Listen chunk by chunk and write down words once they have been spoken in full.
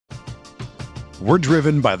We're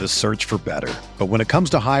driven by the search for better. But when it comes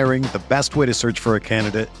to hiring, the best way to search for a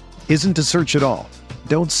candidate isn't to search at all.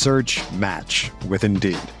 Don't search, match with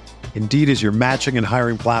Indeed. Indeed is your matching and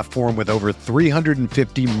hiring platform with over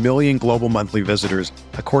 350 million global monthly visitors,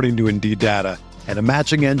 according to Indeed data, and a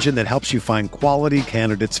matching engine that helps you find quality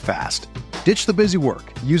candidates fast. Ditch the busy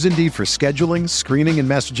work. Use Indeed for scheduling, screening, and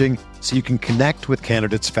messaging so you can connect with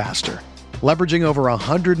candidates faster. Leveraging over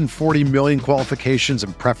 140 million qualifications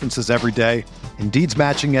and preferences every day, Indeed's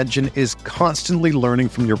matching engine is constantly learning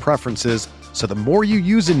from your preferences, so the more you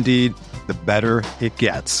use Indeed, the better it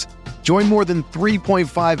gets. Join more than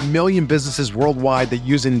 3.5 million businesses worldwide that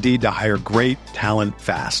use Indeed to hire great talent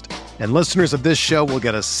fast. And listeners of this show will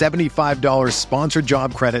get a $75 sponsored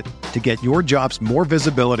job credit to get your jobs more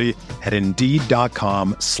visibility at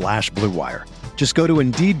Indeed.com/Blue Wire. Just go to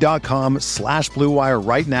Indeed.com/Blue Wire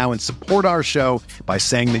right now and support our show by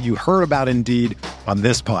saying that you heard about Indeed on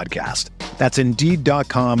this podcast. That's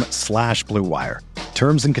Indeed.com/Blue Wire.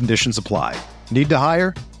 Terms and conditions apply. Need to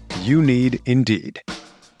hire? You need Indeed.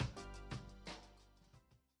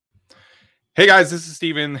 Hey guys, this is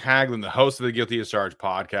Stephen Haglund, the host of the Guilty as Charged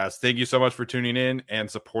podcast. Thank you so much for tuning in and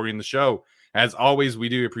supporting the show. As always, we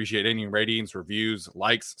do appreciate any ratings, reviews,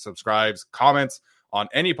 likes, subscribes, comments on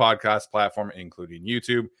any podcast platform, including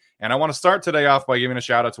YouTube. And I want to start today off by giving a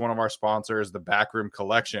shout out to one of our sponsors, the Backroom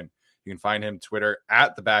Collection. You can find him Twitter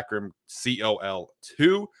at the Backroom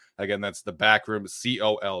COL2. Again, that's the Backroom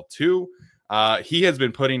COL2. He has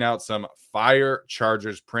been putting out some fire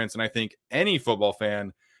Chargers prints, and I think any football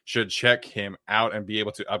fan should check him out and be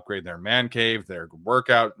able to upgrade their man cave, their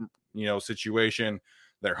workout, situation,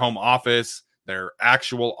 their home office, their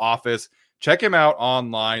actual office. Check him out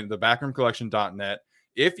online, thebackroomcollection.net.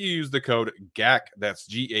 If you use the code GAC, that's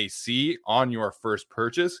GAC, on your first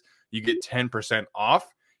purchase, you get 10%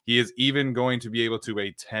 off. He is even going to be able to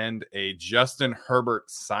attend a Justin Herbert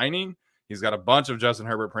signing. He's got a bunch of Justin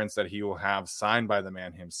Herbert prints that he will have signed by the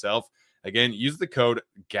man himself. Again, use the code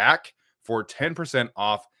GAC for 10%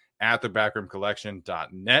 off at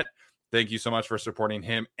thebackroomcollection.net. Thank you so much for supporting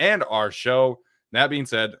him and our show. That being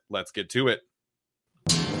said, let's get to it.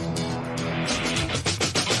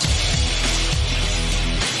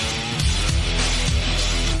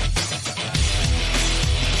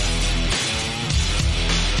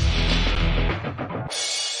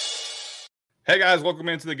 Hey guys, welcome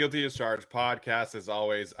into the Guilty as Charged podcast. As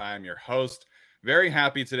always, I am your host. Very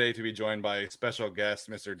happy today to be joined by a special guest,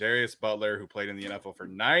 Mr. Darius Butler, who played in the NFL for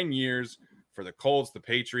 9 years for the Colts, the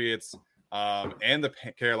Patriots, and the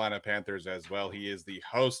Carolina Panthers as well. He is the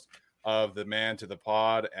host of the Man to the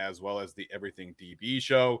Pod, as well as the Everything DB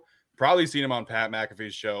show. Probably seen him on Pat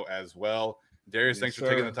McAfee's show as well. Darius, thanks for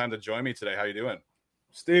taking the time to join me today. How you doing?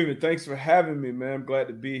 Steven, thanks for having me, man. I'm glad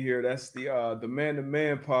to be here. That's the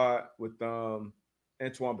Man-to-Man pod with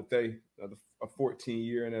Antoine Bethea, a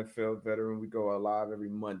 14-year NFL veteran. We go live every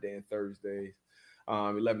Monday and Thursdays,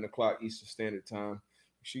 11 o'clock Eastern Standard Time.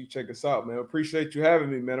 Make sure you check us out, man. Appreciate you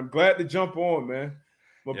having me, man. I'm glad to jump on, man.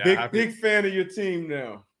 I'm a big fan of your team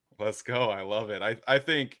now. Let's go. I love it. I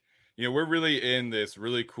think, we're really in this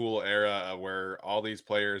really cool era where all these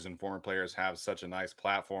players and former players have such a nice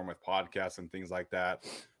platform with podcasts and things like that.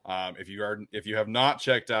 If you have not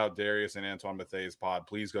checked out Darius and Antoine Bethea's pod,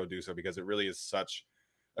 please go do so, because it really is such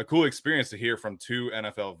a cool experience to hear from two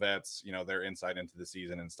NFL vets, their insight into the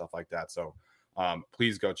season and stuff like that. So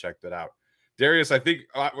please go check that out. Darius, I think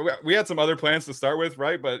we had some other plans to start with,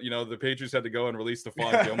 right? But, the Patriots had to go and release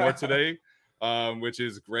Stephon Gilmore today, which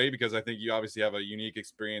is great because I think you obviously have a unique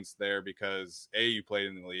experience there because, A, you played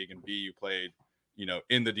in the league, and B, you played,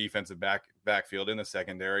 in the defensive backfield in the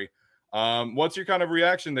secondary. What's your kind of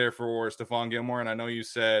reaction there for Stephon Gilmore? And I know you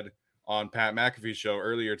said on Pat McAfee's show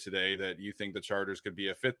earlier today that you think the Chargers could be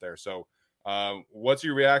a fit there. So what's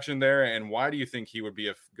your reaction there, and why do you think he would be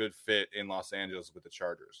a good fit in Los Angeles with the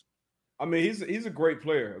Chargers? I mean, he's a great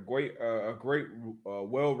player, a great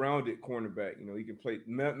well-rounded cornerback. He can play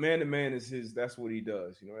man-to-man that's what he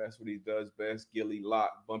does. That's what he does best. Gilly,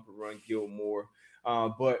 lock, bumper run, Gilmore.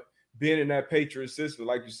 But being in that Patriot system,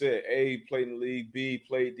 like you said, A, played in the league, B,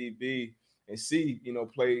 played DB, and C,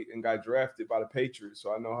 played and got drafted by the Patriots.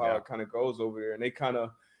 So I know how it kind of goes over there. And they kind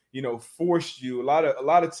of, force you. A lot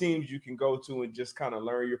of teams you can go to and just kind of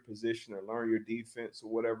learn your position or learn your defense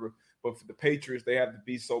or whatever. But for the Patriots, they have to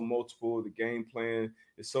be so multiple. The game plan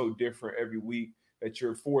is so different every week that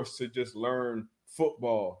you're forced to just learn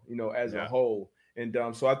football, as a whole. And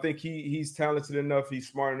so I think he's talented enough. He's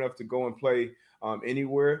smart enough to go and play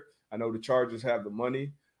anywhere. I know the Chargers have the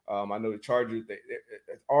money. I know the Chargers, they're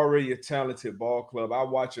already a talented ball club. I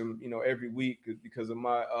watch them, every week because of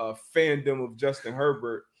my fandom of Justin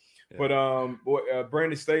Herbert. But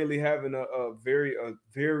Brandon Staley having a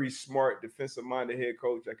very smart defensive minded head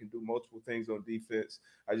coach that can do multiple things on defense.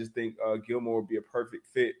 I just think Gilmore would be a perfect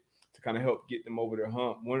fit to kind of help get them over their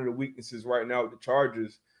hump. One of the weaknesses right now with the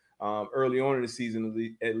Chargers early on in the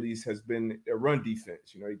season, at least, has been their run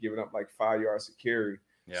defense. You know, they're giving up like 5 yards to carry.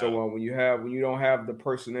 Yeah. So when you don't have the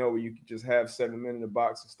personnel where you can just have 7 men in the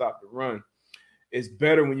box and stop the run, it's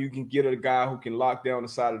better when you can get a guy who can lock down the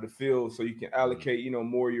side of the field, so you can allocate,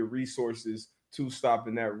 more of your resources to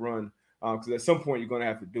stopping that run. Because at some point you're going to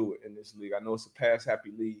have to do it in this league. I know it's a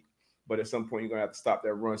pass-happy league, but at some point you're going to have to stop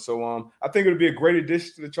that run. So I think it'll be a great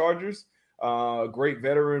addition to the Chargers. Great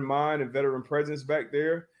veteran mind and veteran presence back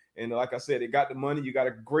there. And like I said, they got the money. You got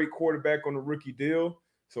a great quarterback on the rookie deal.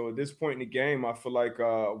 So at this point in the game, I feel like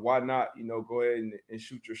why not, go ahead and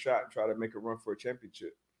shoot your shot and try to make a run for a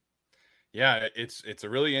championship. Yeah, it's a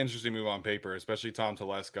really interesting move on paper, especially Tom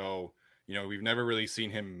Telesco. We've never really seen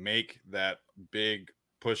him make that big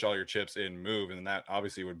push all your chips in move, and that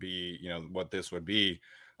obviously would be, what this would be.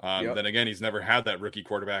 Then again, he's never had that rookie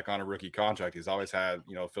quarterback on a rookie contract. He's always had,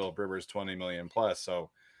 Philip Rivers 20 million plus. So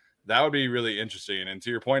that would be really interesting. And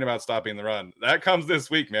to your point about stopping the run, that comes this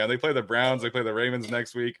week, man. They play the Browns, they play the Ravens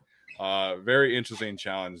next week. Very interesting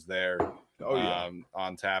challenge there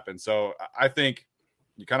on tap. And so I think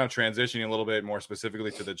you kind of transitioning a little bit more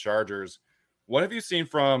specifically to the Chargers. What have you seen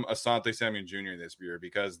from Asante Samuel Jr. this year?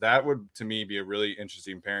 Because that would, to me, be a really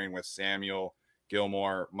interesting pairing with Samuel,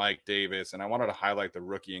 Gilmore, Mike Davis. And I wanted to highlight the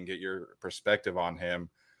rookie and get your perspective on him.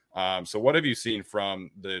 So what have you seen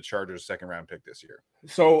from the Chargers' second-round pick this year?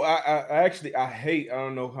 So I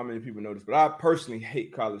don't know how many people know this, but I personally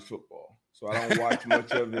hate college football. So I don't watch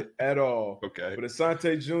much of it at all. Okay. But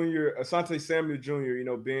Asante Samuel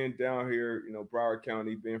Jr., being down here, Broward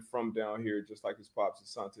County, being from down here, just like his pops,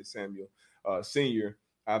 Asante Samuel Sr.,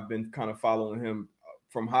 I've been kind of following him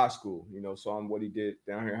from high school, saw him what he did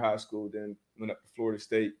down here in high school, then went up to Florida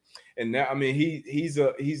State. And now,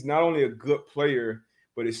 he's not only a good player,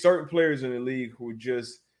 but there's certain players in the league who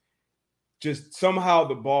just somehow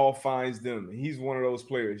the ball finds them. He's one of those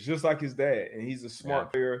players, just like his dad. And he's a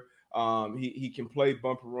smart player. He can play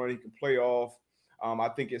bumper run. He can play off. I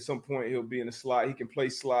think at some point he'll be in the slot. He can play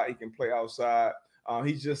slot. He can play outside.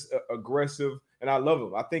 He's just aggressive, and I love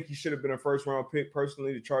him. I think he should have been a first-round pick.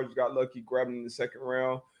 Personally, the Chargers got lucky grabbing him in the second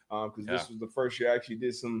round because this was the first year I actually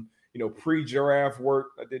did some, pre-draft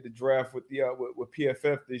work. I did the draft with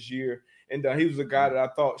PFF this year, and he was a guy that I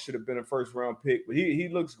thought should have been a first-round pick. But he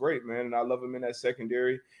looks great, man, and I love him in that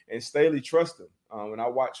secondary. And Staley trusts him. When I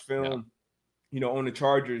watch film, on the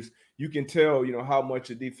Chargers, you can tell, how much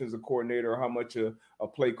a defensive coordinator or how much a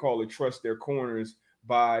play caller trusts their corners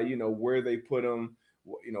by, where they put them,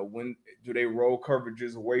 when do they roll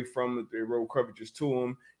coverages away from it, they roll coverages to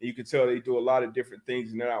them. And you can tell they do a lot of different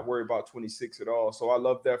things, and they're not worried about 26 at all. So I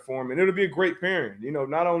love that for him. And it'll be a great pairing,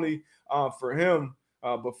 not only for him,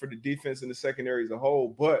 but for the defense and the secondary as a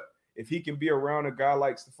whole. But if he can be around a guy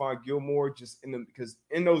like Stephon Gilmore, because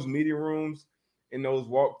in those meeting rooms, in those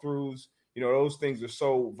walkthroughs, those things are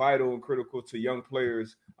so vital and critical to young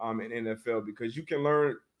players in NFL, because you can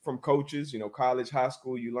learn from coaches, college, high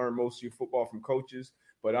school, you learn most of your football from coaches.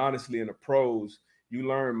 But honestly, in the pros, you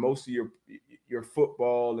learn most of your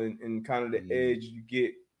football and kind of the edge you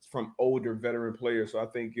get from older veteran players. So I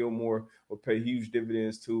think Gilmore will pay huge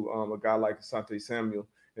dividends to a guy like Asante Samuel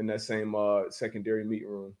in that same secondary meeting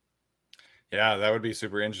room. Yeah, that would be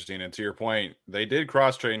super interesting. And to your point, they did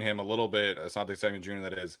cross-train him a little bit, Asante Samuel Jr.,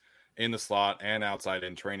 that is, in the slot and outside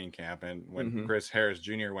in training camp. And when Chris Harris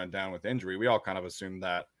Jr. went down with injury, we all kind of assumed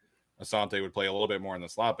that Asante would play a little bit more in the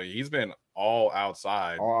slot, but he's been all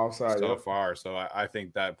outside so far. So I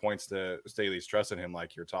think that points to Staley's trust in him,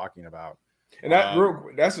 like you're talking about. And that's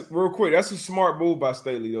real quick. That's a smart move by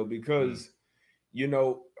Staley, though, because,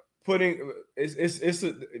 planning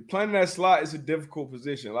that slot is a difficult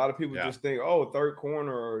position. A lot of people just think, third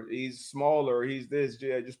corner, or he's smaller, or he's this.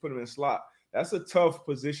 Yeah, just put him in slot. That's a tough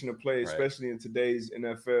position to play, especially in today's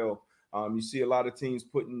NFL. You see a lot of teams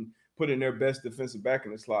putting their best defensive back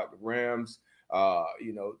in the slot. The Rams,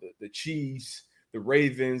 the Chiefs, the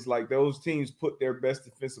Ravens, like those teams put their best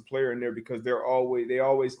defensive player in there because they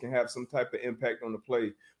always can have some type of impact on the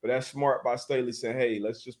play. But that's smart by Staley saying, hey,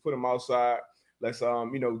 let's just put him outside. Let's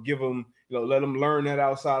give him, let him learn that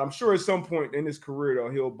outside. I'm sure at some point in his career though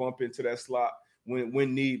he'll bump into that slot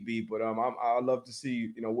when need be. But I love to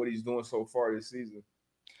see what he's doing so far this season.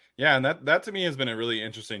 Yeah, and that to me has been a really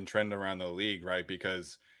interesting trend around the league, right?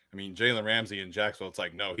 Because Jalen Ramsey in Jacksonville, it's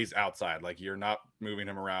like, no, he's outside. Like, you're not moving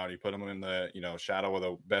him around. You put him in the shadow of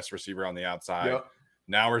the best receiver on the outside. Yep.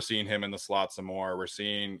 Now we're seeing him in the slot some more. We're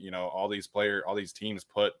seeing all these teams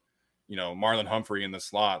put Marlon Humphrey in the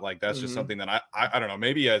slot. Like that's just something that I don't know.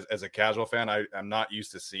 Maybe as a casual fan, I'm not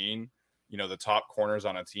used to seeing, the top corners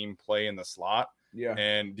on a team play in the slot. Yeah.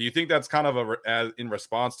 And do you think that's kind of in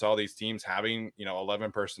response to all these teams having,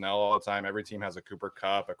 11 personnel all the time? Every team has a Cooper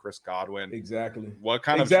Kupp, a Chris Godwin. Exactly. What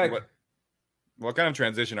kind of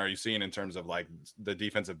transition are you seeing in terms of like the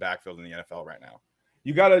defensive backfield in the NFL right now?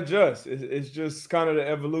 You got to adjust. It's just kind of the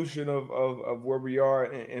evolution of where we are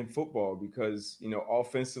in football, because,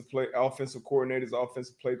 offensive coordinators,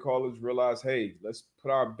 offensive play callers realize, hey, let's put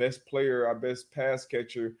our best player, our best pass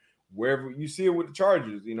catcher, wherever. You see it with the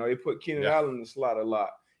Chargers. They put Keenan Allen in the slot a lot.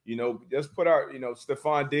 Just put our,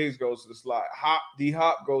 Stephon Diggs goes to the slot.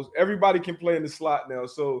 D-Hop goes. Everybody can play in the slot now.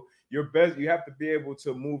 So you have to be able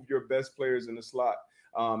to move your best players in the slot.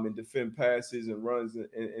 And defend passes and runs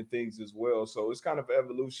and things as well. So it's kind of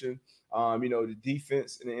evolution. The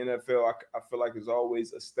defense in the NFL, I feel like is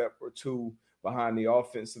always a step or two behind the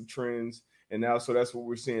offensive trends. And now, so that's what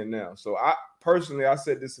we're seeing now. So I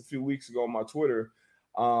said this a few weeks ago on my Twitter.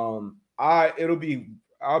 I'll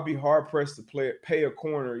be hard pressed to pay a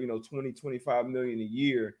corner, 20, 25 million a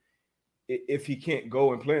year if he can't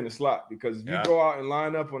go and play in the slot. Because if you go out and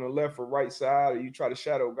line up on the left or right side, or you try to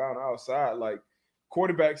shadow a guy on the outside, like,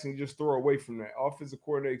 quarterbacks can just throw away from that. Offensive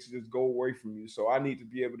coordinators just go away from you. So I need to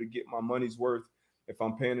be able to get my money's worth if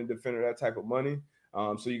I'm paying a defender that type of money.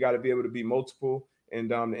 So you got to be able to be multiple. And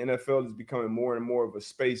the NFL is becoming more and more of a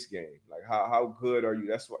space game. Like how good are you?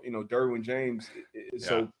 That's why, Derwin James is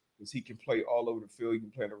so because he can play all over the field. He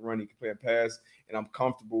can play in the run. He can play in pass. And I'm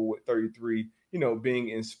comfortable with 33, being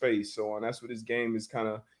in space. So that's what this game is kind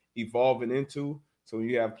of evolving into. So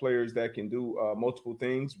you have players that can do multiple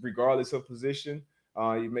things regardless of position.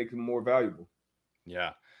 You make them more valuable.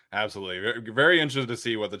 Yeah, absolutely. Very, very interested to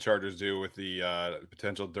see what the Chargers do with the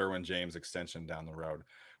potential Derwin James extension down the road.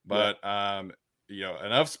 But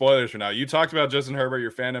enough spoilers for now. You talked about Justin Herbert.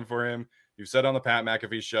 You're fandom for him. You've said on the Pat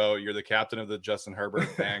McAfee show you're the captain of the Justin Herbert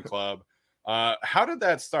fan club. How did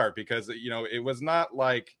that start? Because it was not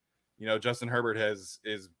like Justin Herbert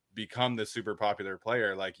is become this super popular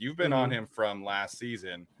player. Like you've been on him from last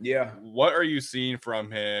season. Yeah. What are you seeing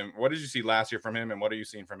from him? What did you see last year from him? And what are you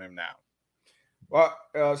seeing from him now? Well,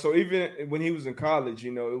 so even when he was in college,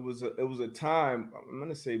 it was a time, I'm going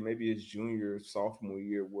to say maybe his junior, sophomore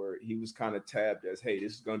year, where he was kind of tabbed as, hey,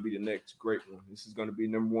 this is going to be the next great one. This is going to be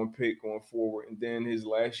number one pick going forward. And then his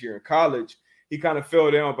last year in college, he kind of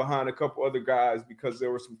fell down behind a couple other guys because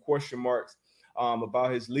there were some question marks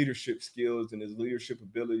about his leadership skills and his leadership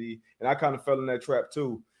ability. And I kind of fell in that trap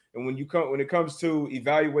too. And when it comes to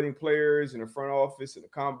evaluating players in the front office and the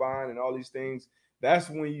combine and all these things,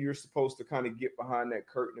 that's when you're supposed to kind of get behind that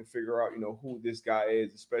curtain and figure out, who this guy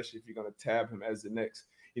is, especially if you're going to tab him as the next,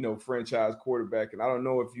 franchise quarterback. And I don't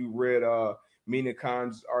know if you read Mina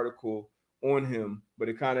Khan's article on him, but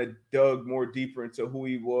it kind of dug more deeper into who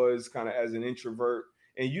he was kind of as an introvert.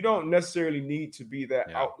 And you don't necessarily need to be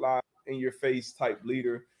that outlier in your face type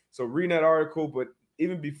leader. So reading that article, but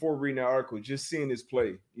even before reading that article, just seeing his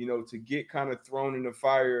play, to get kind of thrown in the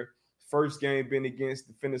fire. First game being against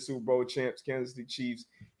defending Super Bowl champs, Kansas City Chiefs,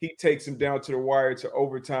 he takes him down to the wire to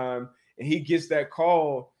overtime, and he gets that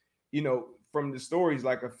call, from the stories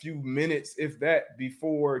like a few minutes, if that,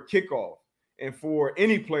 before kickoff. And for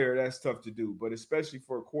any player, that's tough to do, but especially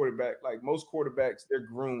for a quarterback, like most quarterbacks, they're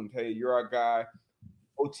groomed. Hey, you're our guy.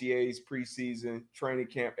 OTAs, preseason, training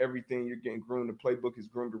camp, everything, you're getting groomed. The playbook is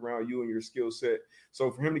groomed around you and your skill set.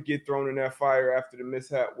 So for him to get thrown in that fire after the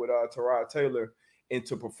mishap with Tyrod Taylor and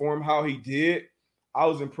to perform how he did, I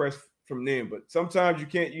was impressed from them. But sometimes you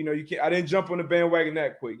can't. I didn't jump on the bandwagon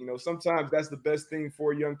that quick. Sometimes that's the best thing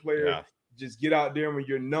for a young player. Yeah. Just get out there when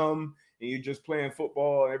you're numb and you're just playing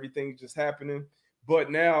football and everything's just happening.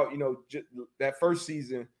 But now, just that first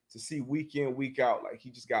season, to see week in, week out, like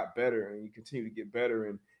he just got better and he continued to get better.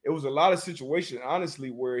 And it was a lot of situations,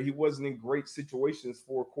 honestly, where he wasn't in great situations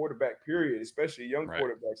for a quarterback, period, especially young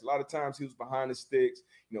quarterbacks. A lot of times he was behind the sticks,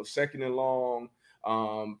 second and long.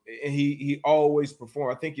 And he always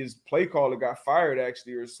performed. I think his play caller got fired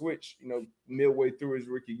actually, or switched, midway through his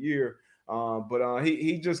rookie year. But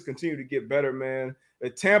he just continued to get better, man. The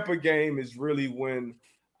Tampa game is really when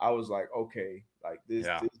I was like, okay, like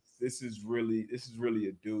this is really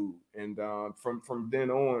a dude. And from then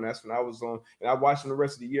on, that's when I was on, and I watched him the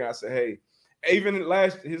rest of the year. I said, hey, even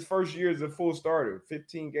his first year as a full starter,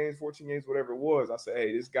 15 games, 14 games, whatever it was, I said,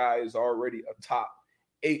 hey, this guy is already a top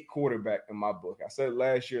 8 quarterback in my book. I said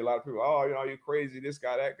last year, a lot of people, you're crazy, this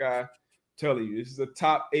guy, that guy. Telling you, this is a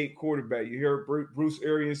top 8 quarterback. You hear Bruce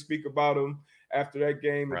Arians speak about him after that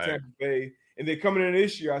game in Tampa Bay. And then coming in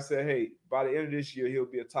this year, I said, hey, by the end of this year, he'll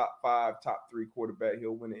be a top 5, top 3 quarterback.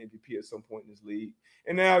 He'll win an MVP at some point in this league.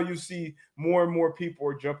 And now you see more and more people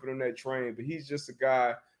are jumping on that train, but he's just a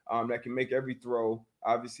guy that can make every throw.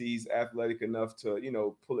 Obviously, he's athletic enough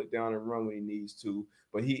to, pull it down and run when he needs to.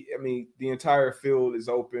 But the entire field is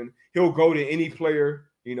open. He'll go to any player.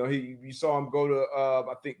 You saw him go to,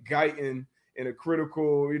 I think, Guyton in a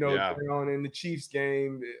critical, down in the Chiefs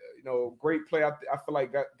game. Great play. I feel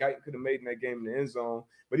like Guyton could have made in that game in the end zone,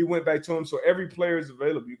 but he went back to him. So every player is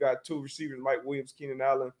available. You got 2 receivers, Mike Williams, Keenan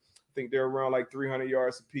Allen. I think they're around like 300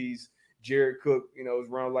 yards apiece. Jared Cook, is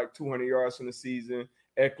around like 200 yards from the season.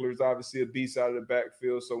 Eckler's obviously a beast out of the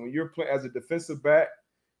backfield. So when you're playing as a defensive back,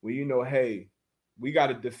 when hey, we got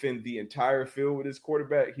to defend the entire field with this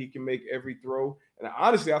quarterback, he can make every throw. And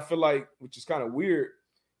honestly, I feel like, which is kind of weird,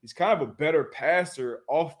 he's kind of a better passer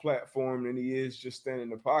off platform than he is just standing in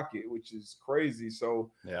the pocket, which is crazy.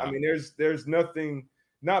 So, yeah. There's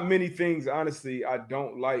not many things, honestly, I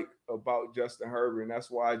don't like about Justin Herbert. And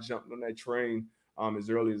that's why I jumped on that train as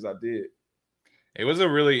early as I did. It was a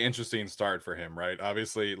really interesting start for him, right?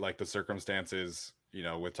 Obviously, like the circumstances,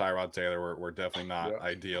 with Tyrod Taylor were definitely not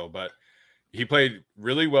ideal, but he played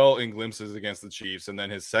really well in glimpses against the Chiefs. And then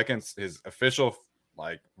his official,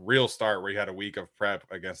 real start where he had a week of prep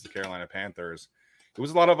against the Carolina Panthers, it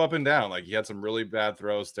was a lot of up and down. Like he had some really bad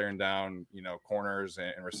throws staring down, corners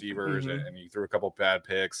and receivers, and he threw a couple bad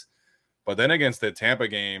picks. But then against the Tampa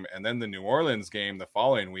game and then the New Orleans game the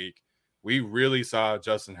following week, we really saw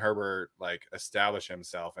Justin Herbert establish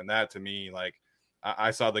himself. And that to me,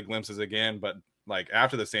 I saw the glimpses again, but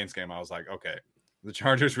after the Saints game, I was like, okay, the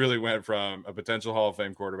Chargers really went from a potential Hall of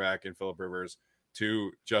Fame quarterback in Phillip Rivers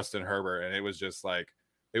to Justin Herbert. And it was just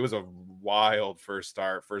it was a wild first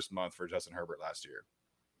month for Justin Herbert last year.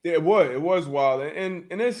 Yeah, it was wild. And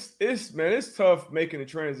it's tough making a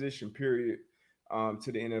transition period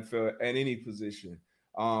to the NFL at any position.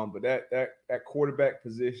 But that quarterback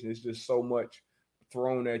position is just so much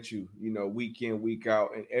thrown at you, week in, week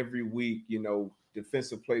out. And every week,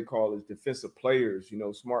 defensive play callers, defensive players,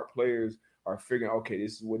 smart players are figuring, okay,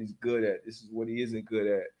 this is what he's good at. This is what he isn't good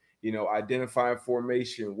at. Identifying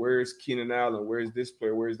formation. Where's Keenan Allen? Where's this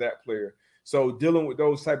player? Where's that player? So dealing with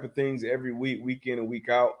those type of things every week, week in and week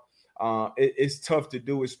out, it's tough to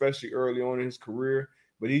do, especially early on in his career.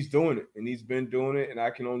 But he's doing it, and he's been doing it, and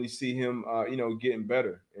I can only see him, getting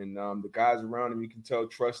better. And the guys around him, you can tell,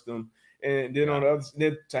 trust him. And then on the other,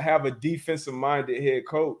 then to have a defensive-minded head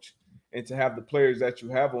coach, and to have the players that you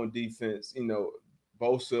have on defense,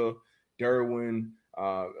 Bosa, Derwin,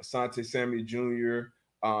 Asante Samuel Jr.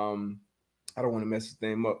 I don't want to mess his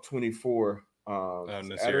name up. 24.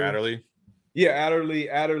 Nasir Adderley. Yeah, Adderley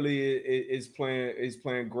is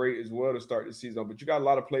playing great as well to start the season. But you got a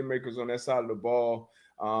lot of playmakers on that side of the ball.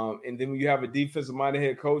 And then when you have a defensive-minded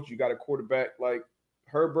head coach, you got a quarterback like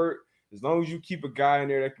Herbert. As long as you keep a guy in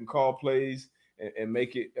there that can call plays and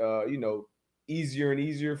make it, easier and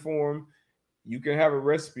easier for him, you can have a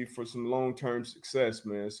recipe for some long-term success,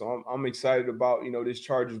 man. So I'm excited about, this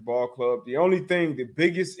Chargers ball club. The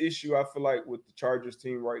biggest issue I feel like with the Chargers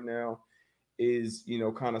team right now is,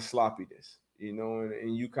 kind of sloppiness,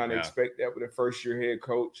 and you kind of expect that with a first-year head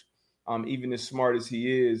coach. Even as smart as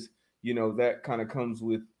he is, that kind of comes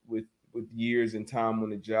with years and time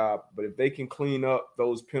on the job. But if they can clean up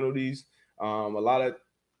those penalties, a lot of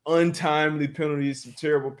untimely penalties, some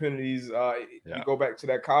terrible penalties. You go back to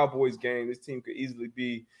that Cowboys game, this team could easily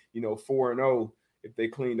be, 4-0 if they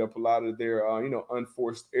cleaned up a lot of their,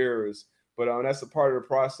 unforced errors. But that's a part of the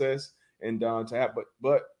process. And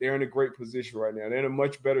but they're in a great position right now. They're in a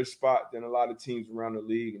much better spot than a lot of teams around the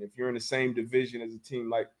league. And if you're in the same division as a team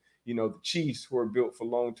like, the Chiefs, who are built for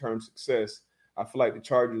long-term success, I feel like the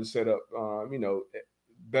Chargers are set up,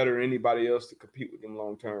 better than anybody else to compete with them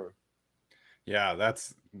long-term. Yeah,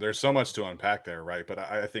 there's so much to unpack there, right? But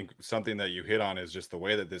I think something that you hit on is just the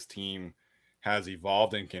way that this team has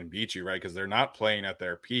evolved and can beat you, right? Because they're not playing at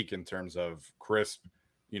their peak in terms of crisp,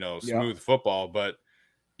 smooth football. But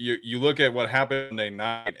you look at what happened Monday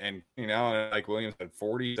night, and Allen and Mike Williams had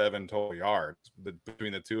 47 total yards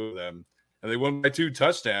between the two of them, and they won by 2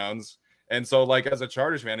 touchdowns. And so, as a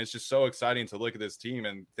Chargers fan, it's just so exciting to look at this team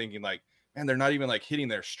and thinking, man, they're not even hitting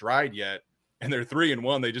their stride yet. And they're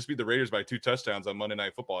 3-1. They just beat the Raiders by 2 touchdowns on Monday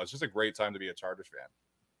Night Football. It's just a great time to be a Chargers fan.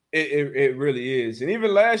 It really is. And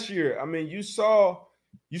even last year, you saw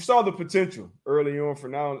the potential early on for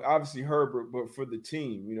not obviously Herbert, but for the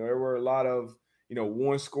team. There were a lot of,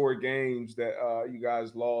 one-score games that you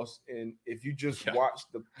guys lost. And if you just watch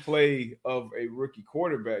the play of a rookie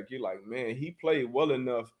quarterback, you're like, man, he played well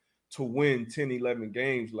enough to win 10, 11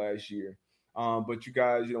 games last year. But you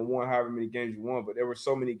guys, won however many games you won. But there were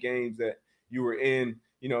so many games that you were in,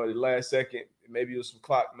 at the last second. Maybe it was some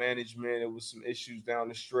clock management. It was some issues down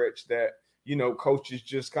the stretch that, coaches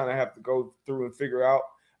just kind of have to go through and figure out.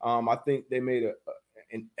 I think they made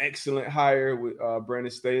an excellent hire with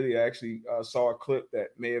Brandon Staley. I actually saw a clip that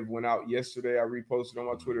may have went out yesterday. I reposted on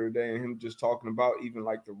my Twitter today, and him just talking about even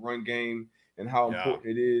like the run game and how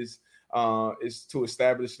important it is to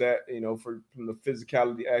establish that, from the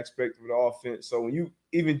physicality aspect of the offense. So when you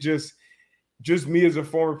even just me as a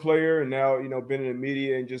former player and now, been in the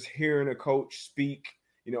media and just hearing a coach speak,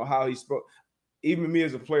 how he spoke, even me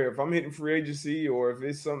as a player, if I'm hitting free agency or if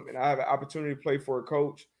it's something I have an opportunity to play for a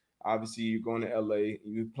coach, obviously you're going to LA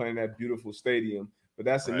and you're playing that beautiful stadium. But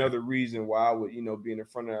that's another reason why I would, be in the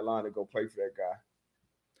front of that line to go play for that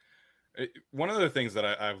guy. One of the things that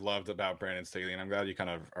I've loved about Brandon Staley, and I'm glad you kind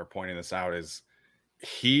of are pointing this out, is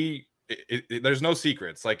there's no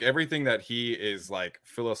secrets. Like everything that he is like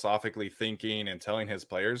philosophically thinking and telling his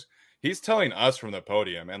players, he's telling us from the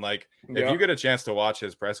podium. And like, if you get a chance to watch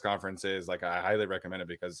his press conferences, like I highly recommend it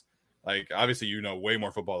because like, obviously, way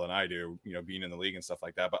more football than I do, being in the league and stuff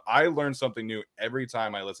like that. But I learn something new every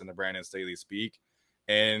time I listen to Brandon Staley speak.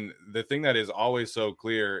 And the thing that is always so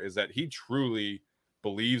clear is that he truly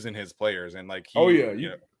believes in his players. And like,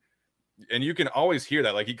 and you can always hear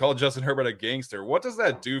that. Like he called Justin Herbert a gangster. What does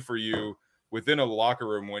that do for you within a locker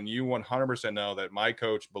room when you 100% know that my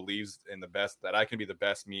coach believes in the best, that I can be the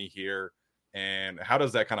best me here? And how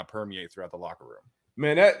does that kind of permeate throughout the locker room?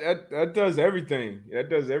 Man, that does everything. That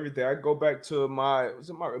does everything. I go back to my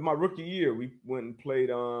rookie year. We went and played,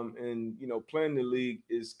 and playing the league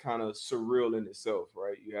is kind of surreal in itself,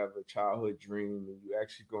 right? You have a childhood dream, and you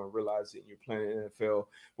actually go and realize it, and you're playing in the NFL.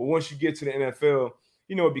 But once you get to the NFL,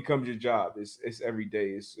 it becomes your job. It's every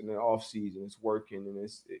day. It's in the off season. It's working, and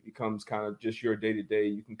it becomes kind of just your day to day.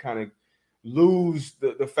 You can kind of lose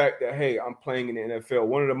the fact that, hey, I'm playing in the NFL.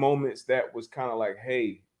 One of the moments that was kind of like,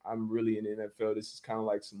 hey, I'm really in the NFL. This is kind of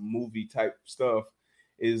like some movie type stuff.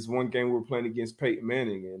 Is one game we were playing against Peyton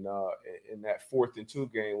Manning, and in that 4th and 2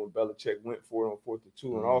 game when Belichick went for it on 4th and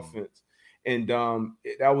 2 on offense, and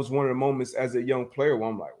that was one of the moments as a young player where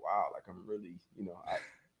I'm like, wow, like I'm really,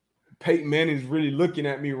 Peyton Manning is really looking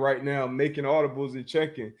at me right now, making audibles and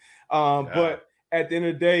checking. But at the end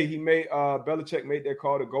of the day, Belichick made that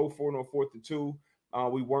call to go for it on 4th and 2.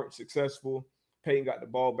 We weren't successful. Peyton got the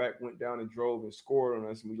ball back, went down and drove and scored on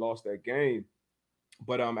us, and we lost that game.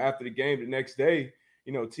 But after the game, the next day,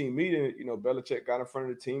 team meeting, Belichick got in front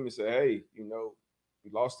of the team and said, hey, we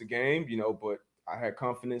lost the game, but I had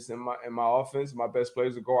confidence in my offense. My best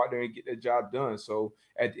players would go out there and get that job done. So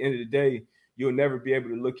at the end of the day, you'll never be able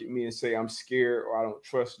to look at me and say I'm scared or I don't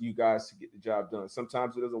trust you guys to get the job done.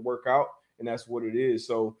 Sometimes it doesn't work out, and that's what it is.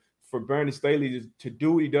 So for Brandon Staley to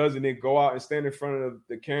do what he does and then go out and stand in front of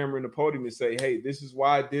the camera and the podium and say, hey, this is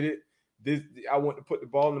why I did it. I want to put the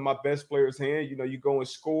ball in my best player's hand. You go and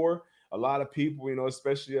score. A lot of people,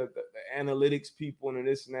 especially the analytics people and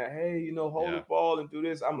this and that, hey, hold the ball and do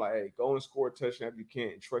this. I'm like, hey, go and score a touchdown if you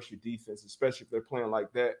can and trust your defense, especially if they're playing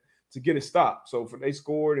like that, to get it stopped. So they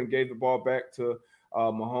scored and gave the ball back to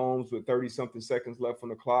Mahomes with 30-something seconds left on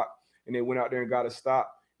the clock, and they went out there and got a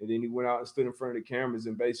stop. And then he went out and stood in front of the cameras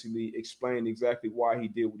and basically explained exactly why he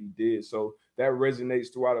did what he did. So that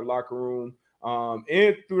resonates throughout the locker room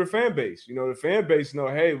and through the fan base. The fan base know,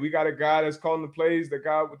 hey, we got a guy that's calling the plays, the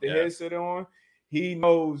guy with the headset on. He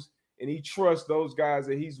knows and he trusts those guys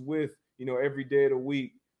that he's with, every day of the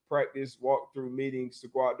week, practice, walk through meetings to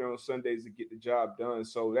go out there on Sundays to get the job done.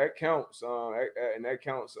 So that counts, and that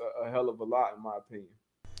counts a hell of a lot, in my opinion.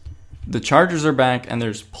 The Chargers are back, and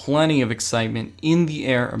there's plenty of excitement in the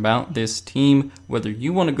air about this team. Whether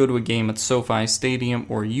you want to go to a game at SoFi Stadium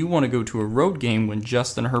or you want to go to a road game when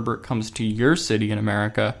Justin Herbert comes to your city in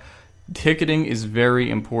America, ticketing is very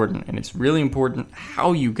important, and it's really important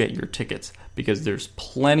how you get your tickets, because there's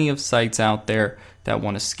plenty of sites out there that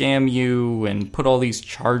want to scam you and put all these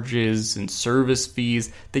charges and service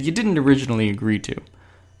fees that you didn't originally agree to.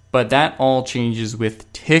 But that all changes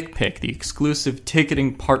with TickPick, the exclusive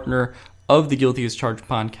ticketing partner of the Guilty as Charged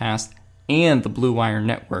podcast and the Blue Wire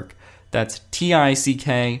Network. That's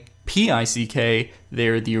TickPick.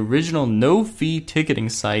 They're the original no-fee ticketing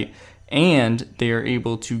site, and they are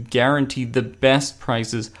able to guarantee the best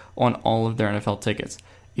prices on all of their NFL tickets.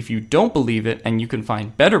 If you don't believe it and you can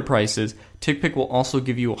find better prices, TickPick will also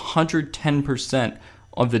give you 110%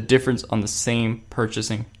 of the difference on the same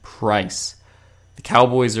purchasing price. The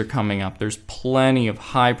Cowboys are coming up. There's plenty of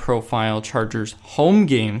high-profile Chargers home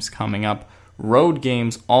games coming up, road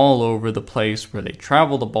games all over the place where they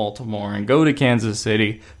travel to Baltimore and go to Kansas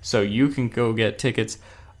City, so you can go get tickets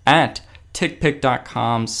at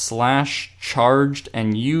tickpick.com/charged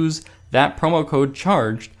and use that promo code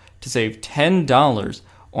charged to save $10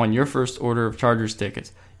 on your first order of Chargers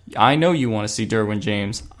tickets. I know you want to see Derwin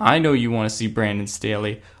James. I know you want to see Brandon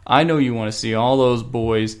Staley. I know you want to see all those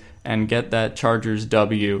boys and get that Chargers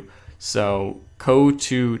W. So go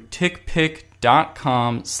to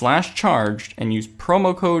tickpick.com/charged and use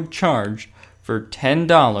promo code charged for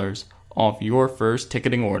 $10 off your first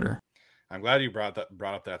ticketing order. I'm glad you brought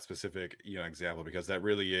up that specific example, because that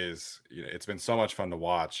really is, it's been so much fun to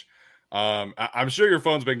watch. I'm sure your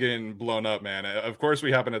phone's been getting blown up, man. Of course,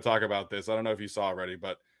 we happen to talk about this. I don't know if you saw already,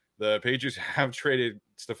 but the Patriots have traded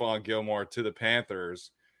Stephon Gilmore to the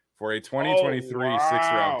Panthers for a 2023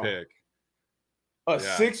 sixth-round pick. A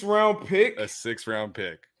 6th-round pick? A 6th-round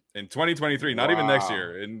pick in 2023, not even next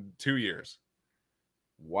year, in 2 years.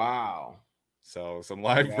 Wow. So some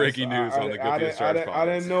live breaking news on the Guilty Charge podcast. I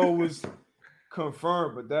didn't know it was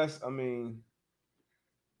confirmed, but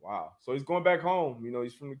wow. So he's going back home.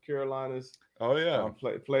 He's from the Carolinas. Oh yeah.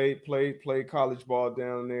 Played college ball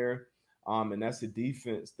down there. And that's a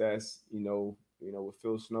defense that's, with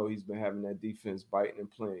Phil Snow, he's been having that defense biting and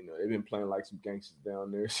playing. They've been playing like some gangsters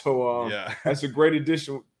down there. So that's a great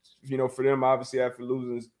addition, for them. Obviously, after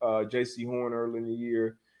losing J.C. Horn early in the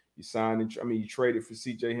year, you signed. You traded for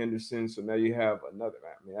C.J. Henderson, so now you have another.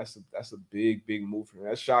 That's a big move for them.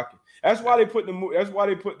 That's shocking. That's why they put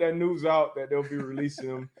that news out that they'll be releasing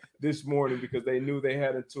them this morning, because they knew they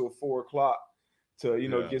had until 4:00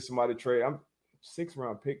 to get somebody to trade. I'm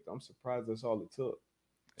 6th-round pick. I'm surprised that's all it took.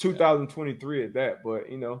 2023 at that, but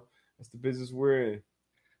that's the business we're in.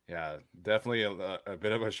 Yeah, definitely a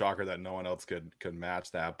bit of a shocker that no one else could match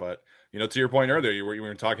that. But to your point earlier, you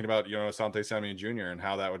were talking about Asante Samuel Jr. and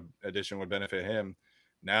how that addition would benefit him.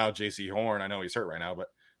 Now J.C. Horn, I know he's hurt right now, but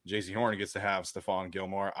J.C. Horn gets to have Stephon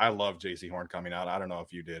Gilmore. I love J.C. Horn coming out. I don't know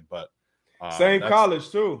if you did, but same college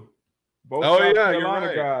too. Both South Carolina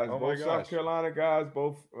right. guys. Oh both South Carolina guys.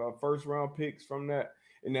 Both 1st-round picks from that.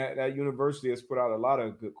 And that university has put out a lot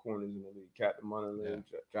of good corners in the league. Captain Munnerlyn,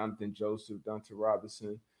 Jonathan Joseph, Dante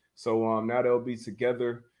Robinson. So now they'll be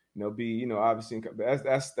together. They'll be, obviously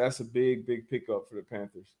that's a big pickup for the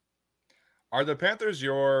Panthers. Are the Panthers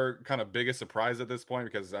your kind of biggest surprise at this point?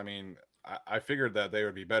 Because I figured that they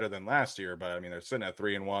would be better than last year, but they're sitting at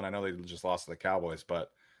 3-1. I know they just lost to the Cowboys,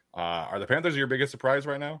 but are the Panthers your biggest surprise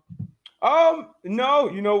right now?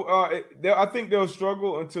 No, I think they'll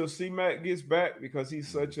struggle until C-Mac gets back, because he's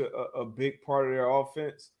such a big part of their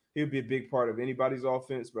offense. He'll be a big part of anybody's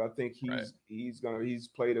offense, but I think he's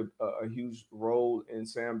played a huge role in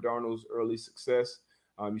Sam Darnold's early success.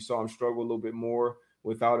 You saw him struggle a little bit more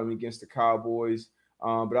without him against the Cowboys.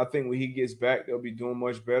 But I think when he gets back, they'll be doing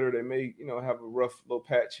much better. They may, have a rough little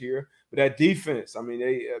patch here, but that defense,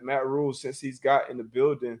 Matt Rule, since he's got in the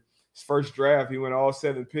building, his first draft, he went all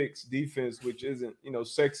 7 picks defense, which isn't,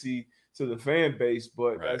 sexy to the fan base,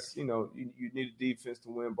 but that's, you need a defense to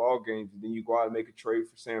win ball games. And then you go out and make a trade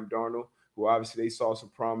for Sam Darnold, who obviously they saw some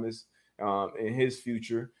promise in his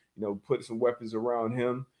future, put some weapons around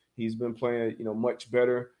him. He's been playing, much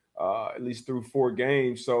better, at least through 4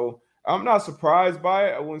 games. So I'm not surprised by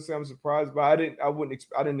it. I wouldn't say I'm surprised by it.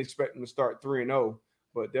 I didn't expect him to start 3-0,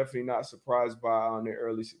 but definitely not surprised by their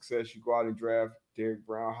early success. You go out and draft Derek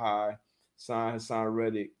Brown high, sign Hassan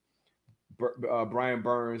Reddick, Brian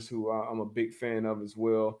Burns, who I'm a big fan of as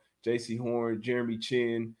well, J.C. Horn, Jeremy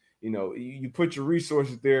Chin. You put your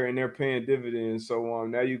resources there and they're paying dividends. So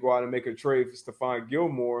now you go out and make a trade for Stephon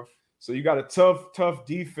Gilmore. So you got a tough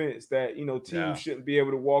defense that, teams shouldn't be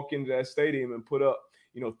able to walk into that stadium and put up,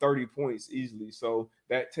 30 points easily. So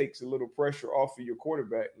that takes a little pressure off of your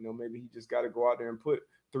quarterback. Maybe he just got to go out there and put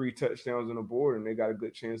 3 touchdowns on the board, and they got a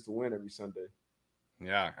good chance to win every Sunday.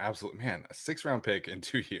 Yeah, absolutely. Man, a 6th-round pick in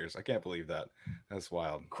 2 years. I can't believe that. That's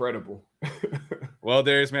wild. Incredible. Well,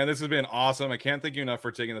 Darius, man, this has been awesome. I can't thank you enough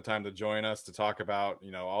for taking the time to join us to talk about,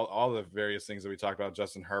 all the various things that we talked about,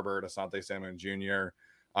 Justin Herbert, Asante Samuel Jr.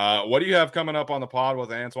 What do you have coming up on the pod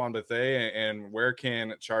with Antoine Bethea, and where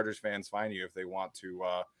can Chargers fans find you if they want to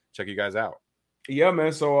check you guys out? Yeah,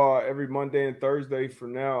 man. So every Monday and Thursday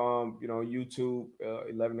from now, on YouTube,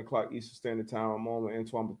 11 o'clock Eastern Standard Time, I'm on with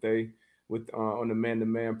Antoine Bethea on the Man to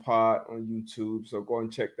Man pod on YouTube. So go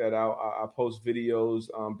and check that out. I post videos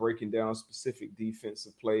breaking down specific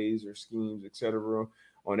defensive plays or schemes, etc.,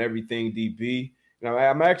 on everything DB. Now,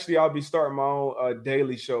 I'll be starting my own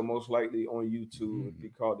daily show, most likely on YouTube. It'll be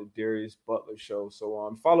called the Darius Butler Show.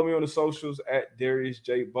 So follow me on the socials at Darius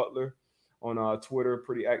J. Butler on Twitter,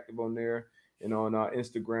 pretty active on there, and on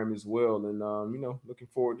Instagram as well. And, looking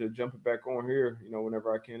forward to jumping back on here,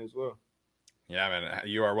 whenever I can as well. Yeah, man,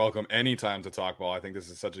 you are welcome anytime to talk ball. I think this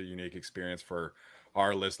is such a unique experience for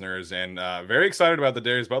our listeners, and very excited about the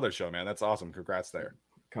Darius Butler show, man. That's awesome. Congrats there.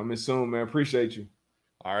 Coming soon, man. Appreciate you.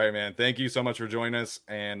 All right, man. Thank you so much for joining us,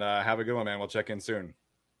 and have a good one, man. We'll check in soon.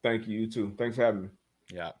 Thank you. You too. Thanks for having me.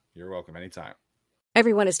 Yeah, you're welcome anytime.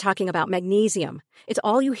 Everyone is talking about magnesium. It's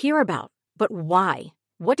all you hear about. But why?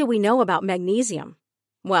 What do we know about magnesium?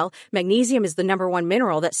 Well, magnesium is the number one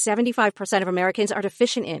mineral that 75% of Americans are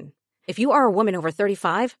deficient in. If you are a woman over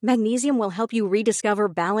 35, magnesium will help you rediscover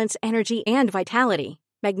balance, energy, and vitality.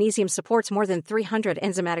 Magnesium supports more than 300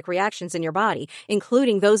 enzymatic reactions in your body,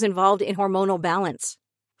 including those involved in hormonal balance.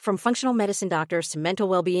 From functional medicine doctors to mental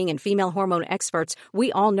well-being and female hormone experts,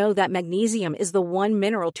 we all know that magnesium is the one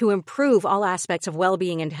mineral to improve all aspects of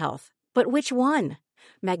well-being and health. But which one?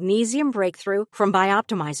 Magnesium Breakthrough from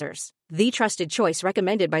Bioptimizers, the trusted choice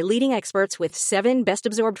recommended by leading experts with 7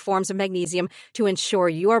 best-absorbed forms of magnesium to ensure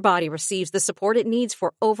your body receives the support it needs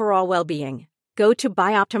for overall well-being. Go to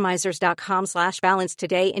bioptimizers.com/balance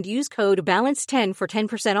today and use code BALANCE10 for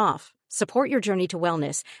 10% off. Support your journey to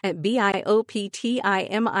wellness at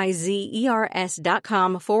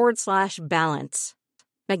bioptimizers.com/balance.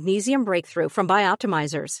 Magnesium Breakthrough from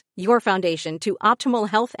Bioptimizers, your foundation to optimal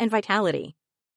health and vitality.